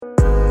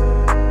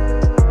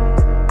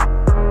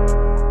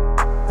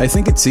I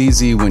think it's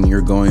easy when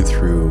you're going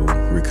through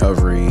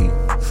recovery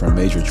from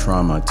major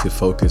trauma to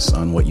focus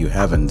on what you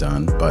haven't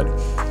done, but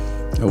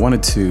I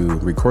wanted to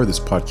record this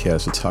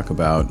podcast to talk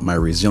about my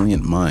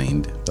resilient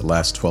mind the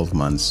last 12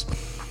 months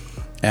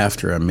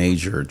after a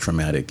major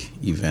traumatic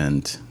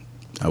event,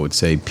 I would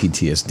say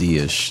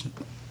PTSD-ish,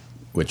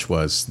 which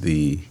was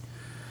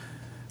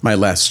my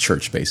last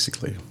church,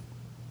 basically.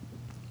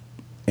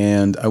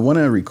 And I want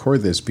to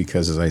record this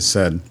because, as I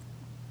said,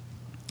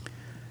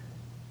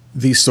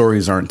 these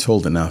stories aren't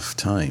told enough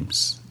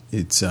times.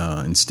 It's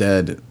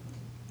instead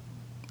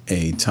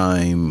a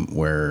time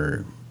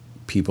where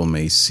people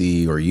may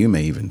see, or you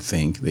may even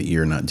think, that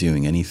you're not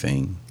doing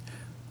anything,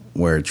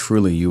 where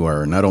truly you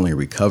are not only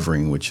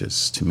recovering, which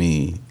is, to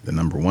me, the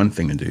number one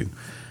thing to do,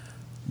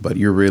 but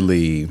you're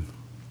really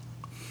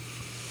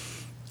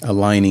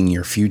aligning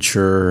your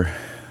future,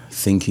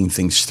 thinking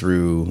things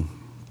through,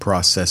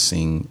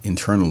 processing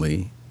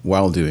internally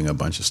while doing a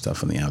bunch of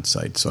stuff on the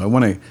outside. So I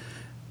want to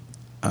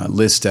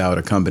list out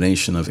a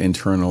combination of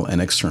internal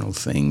and external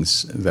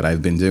things that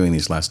I've been doing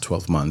these last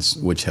 12 months,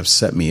 which have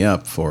set me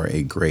up for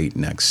a great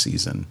next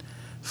season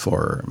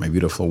for my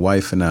beautiful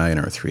wife and I and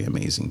our 3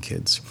 amazing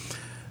kids.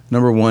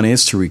 Number one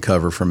is to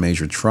recover from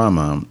major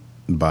trauma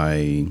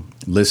by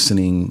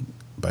listening,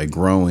 by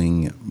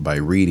growing, by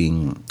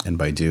reading, and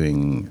by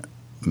doing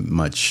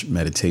much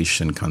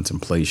meditation,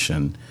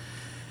 contemplation,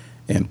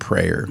 and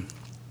prayer.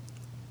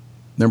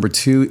 Number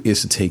 2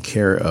 is to take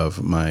care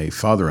of my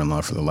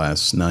father-in-law for the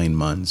last 9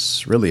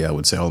 months, really I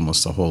would say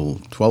almost the whole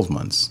 12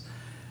 months,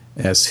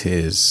 as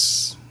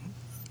his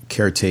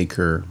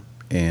caretaker,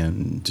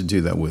 and to do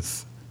that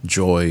with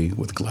joy,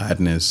 with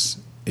gladness.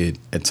 It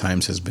at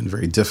times has been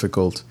very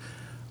difficult,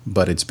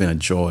 but it's been a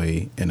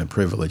joy and a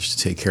privilege to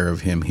take care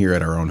of him here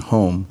at our own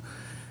home,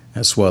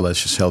 as well as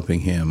just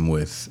helping him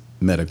with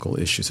medical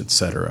issues,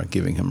 etc.,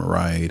 giving him a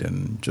ride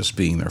and just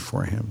being there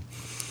for him.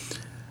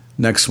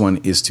 Next one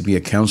is to be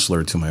a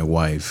counselor to my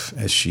wife,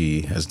 as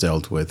she has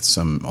dealt with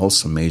some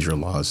also major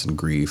loss and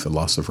grief, the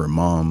loss of her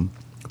mom,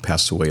 who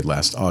passed away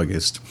last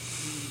August.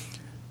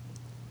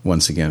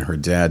 Once again, her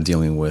dad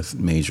dealing with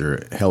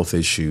major health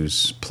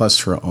issues, plus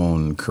her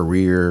own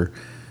career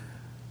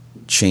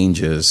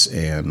changes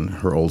and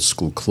her old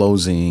school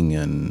closing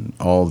and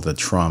all the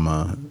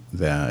trauma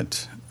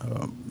that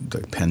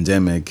the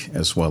pandemic,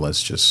 as well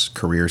as just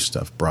career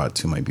stuff, brought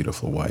to my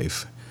beautiful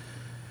wife.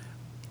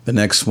 The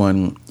next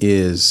one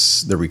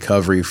is the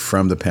recovery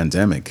from the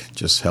pandemic,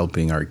 just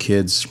helping our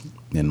kids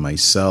and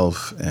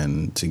myself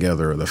and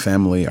together our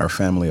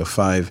family of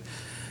 5,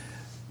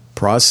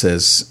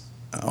 process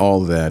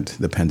all that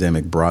the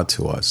pandemic brought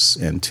to us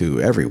and to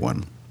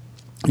everyone,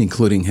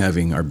 including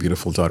having our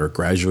beautiful daughter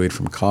graduate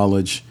from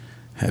college,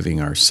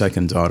 having our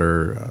second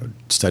daughter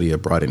study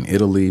abroad in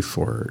Italy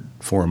for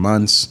 4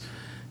 months.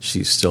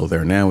 She's still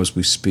there now as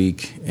we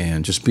speak,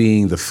 and just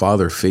being the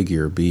father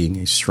figure, being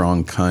a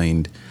strong,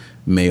 kind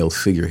male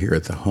figure here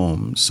at the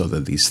home so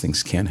that these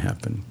things can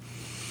happen.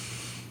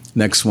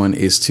 Next one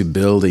is to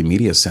build a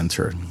media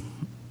center.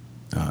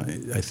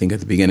 I think at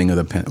the beginning of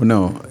at the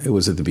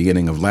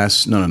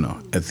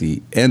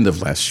end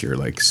of last year,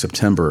 like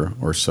September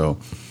or so,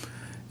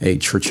 a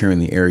church here in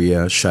the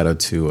area, shout out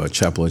to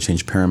Chapel of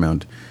Change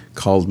Paramount,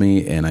 called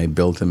me, and I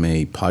built them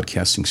a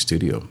podcasting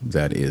studio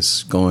that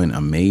is going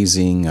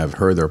amazing. I've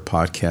heard their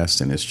podcast,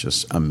 and it's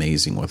just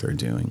amazing what they're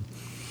doing.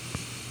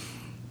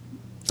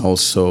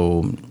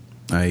 Also,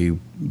 I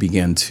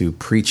began to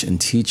preach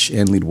and teach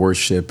and lead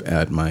worship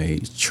at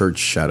my church,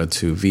 shout out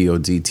to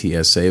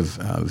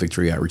VODTSA,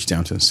 Victory Outreach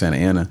Downtown Santa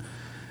Ana,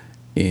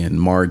 in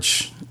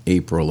March,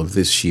 April of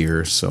this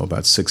year, so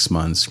about 6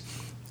 months,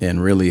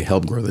 and really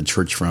helped grow the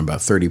church from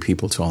about 30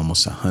 people to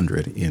almost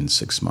 100 in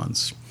 6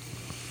 months.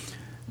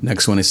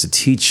 Next one is to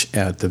teach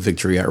at the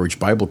Victory Outreach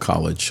Bible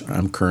College.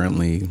 I'm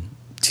currently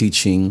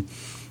teaching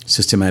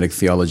Systematic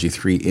Theology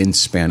 3 in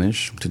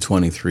Spanish to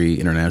 23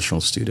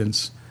 international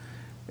students.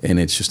 And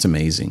it's just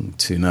amazing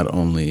to not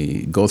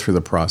only go through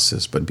the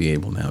process, but be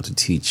able now to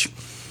teach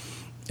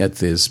at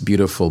this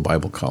beautiful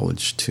Bible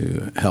college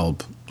to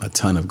help a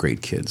ton of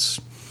great kids.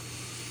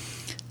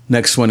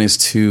 Next one is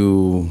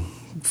to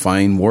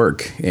find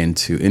work and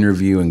to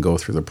interview and go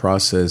through the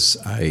process.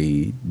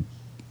 I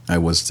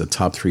was the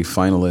top 3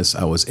 finalist.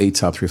 I was a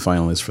top 3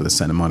 finalist for the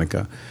Santa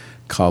Monica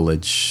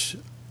College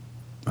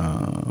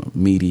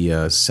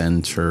Media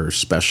Center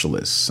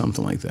Specialist,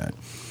 something like that.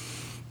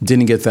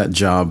 Didn't get that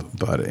job,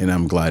 and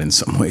I'm glad in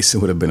some ways. It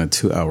would have been a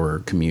 2-hour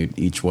commute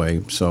each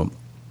way.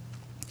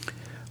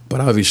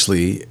 But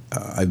obviously,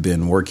 I've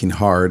been working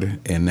hard,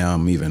 and now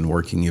I'm even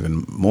working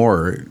even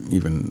more.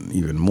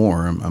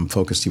 I'm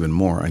focused even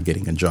more on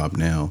getting a job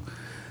now,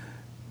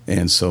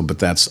 and so. But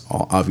that's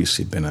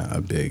obviously been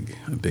a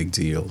big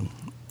deal.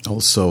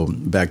 Also,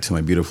 back to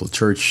my beautiful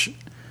church,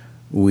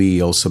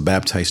 we also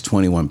baptized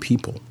 21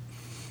 people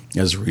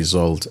as a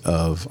result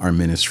of our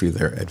ministry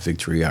there at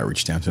Victory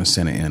Outreach Downtown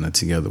Santa Ana,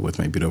 together with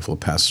my beautiful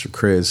Pastor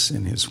Chris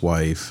and his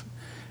wife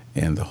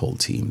and the whole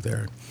team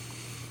there.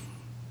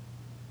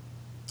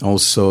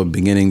 Also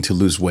beginning to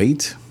lose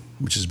weight,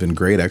 which has been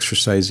great,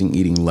 exercising,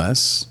 eating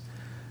less,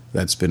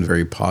 That's been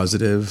very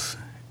positive.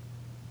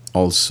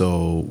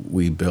 Also,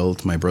 we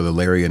built, my brother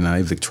Larry and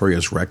I,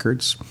 Victoria's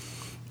Records,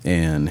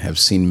 and have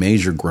seen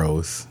major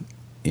growth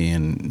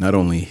in not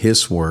only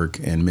his work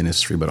and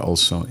ministry, but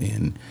also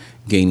in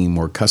gaining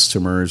more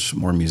customers,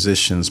 more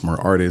musicians, more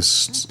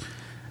artists,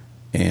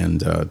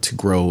 and to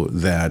grow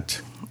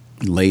that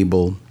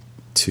label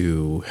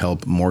to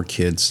help more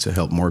kids, to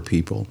help more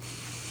people.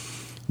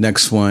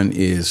 Next one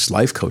is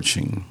life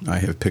coaching. I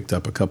have picked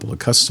up a couple of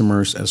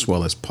customers as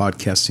well as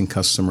podcasting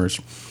customers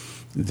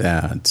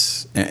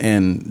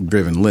and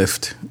driven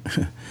Lyft.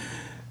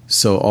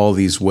 So all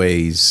these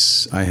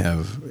ways I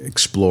have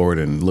explored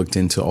and looked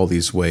into all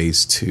these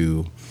ways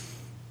to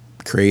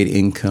create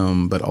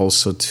income, but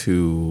also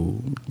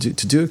to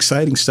do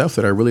exciting stuff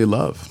that I really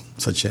love,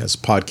 such as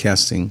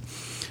podcasting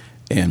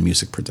and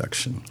music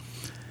production.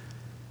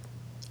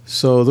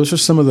 So those are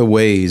some of the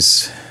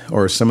ways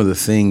or some of the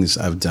things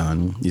I've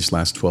done these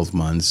last 12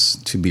 months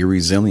to be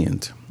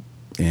resilient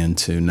and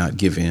to not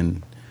give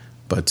in,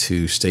 but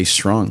to stay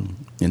strong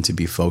and to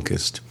be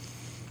focused.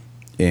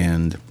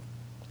 And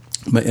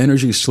my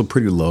energy is still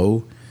pretty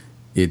low.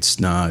 It's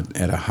not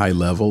at a high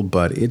level,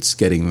 but it's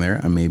getting there.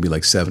 I'm maybe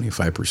like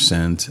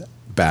 75%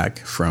 back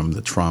from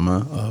the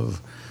trauma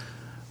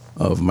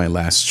of my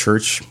last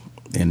church.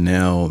 And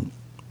now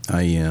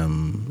I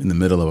am in the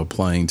middle of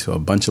applying to a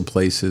bunch of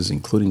places,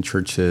 including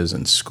churches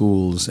and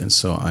schools. And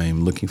so I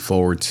am looking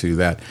forward to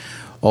that.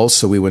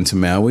 Also, we went to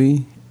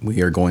Maui.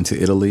 We are going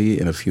to Italy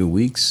in a few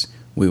weeks.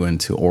 We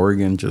went to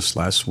Oregon just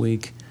last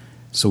week.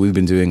 So we've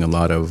been doing a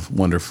lot of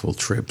wonderful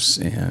trips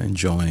and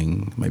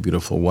enjoying my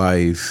beautiful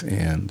wife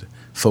and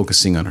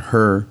focusing on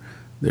her.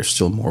 There's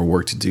still more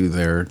work to do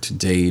there, to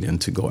date and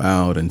to go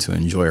out and to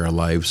enjoy our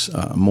lives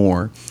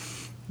more.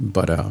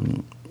 But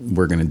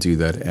we're going to do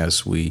that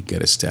as we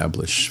get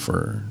established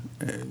for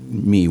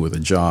me with a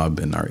job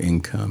and our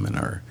income and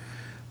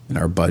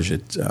our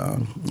budget.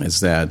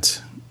 As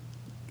that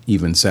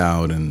evens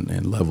out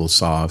and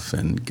levels off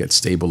and gets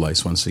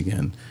stabilized once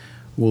again,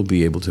 we'll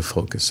be able to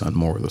focus on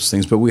more of those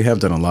things. But we have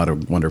done a lot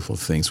of wonderful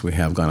things. We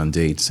have gone on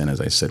dates, and as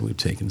I said, we've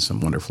taken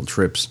some wonderful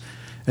trips.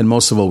 And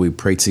most of all, we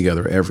pray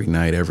together every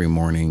night, every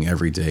morning,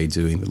 every day,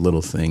 doing the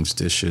little things,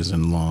 dishes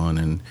and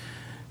lawn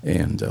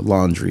and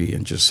laundry,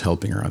 and just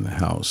helping her on the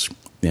house.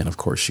 And of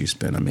course, she's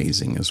been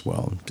amazing as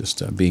well,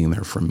 just being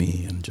there for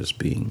me and just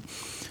being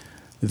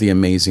the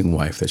amazing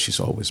wife that she's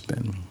always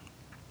been.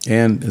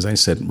 And as I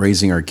said,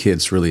 raising our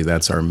kids, really,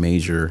 that's our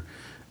major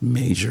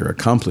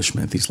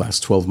accomplishment these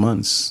last 12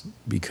 months,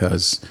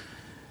 because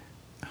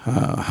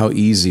how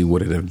easy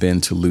would it have been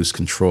to lose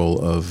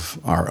control of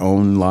our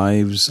own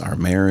lives, our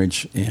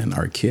marriage, and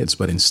our kids?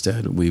 But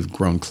instead, we've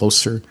grown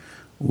closer.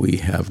 We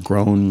have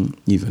grown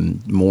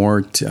even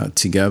more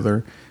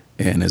together.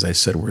 And as I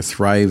said, we're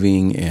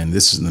thriving, and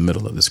this is in the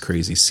middle of this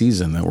crazy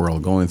season that we're all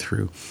going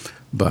through.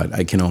 But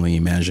I can only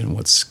imagine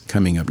what's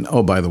coming up.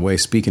 Oh, by the way,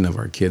 speaking of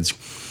our kids,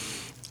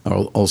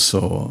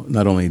 also,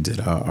 not only did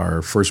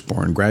our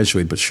firstborn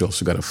graduate, but she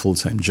also got a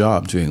full-time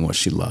job doing what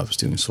she loves,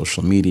 doing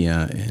social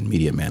media and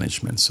media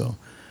management. So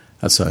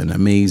that's an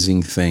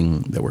amazing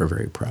thing that we're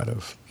very proud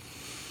of.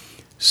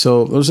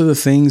 So those are the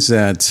things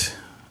that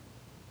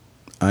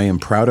I am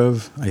proud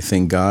of. I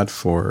thank God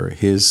for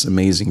His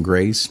amazing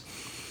grace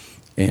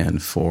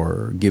and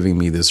for giving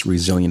me this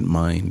resilient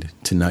mind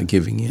to not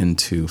giving in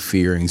to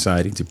fear,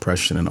 anxiety,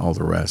 depression, and all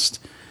the rest.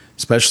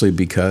 Especially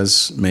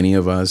because many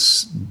of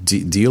us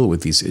deal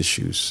with these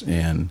issues.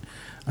 And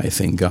I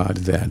thank God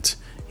that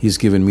He's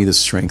given me the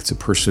strength to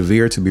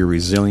persevere, to be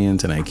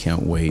resilient, and I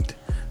can't wait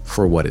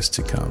for what is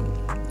to come.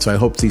 So I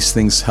hope these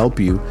things help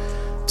you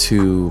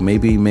to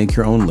maybe make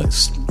your own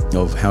list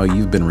of how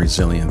you've been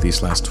resilient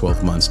these last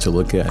 12 months, to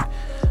look at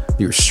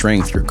your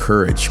strength, your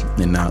courage,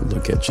 and not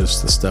look at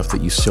just the stuff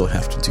that you still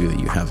have to do that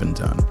you haven't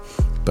done,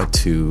 but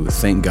to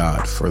thank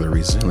God for the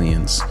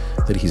resilience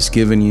that He's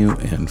given you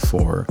and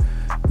for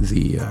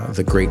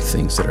the great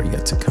things that are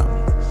yet to come.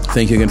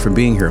 Thank you again for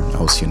being here. I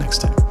will see you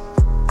next time.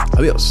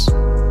 Adios.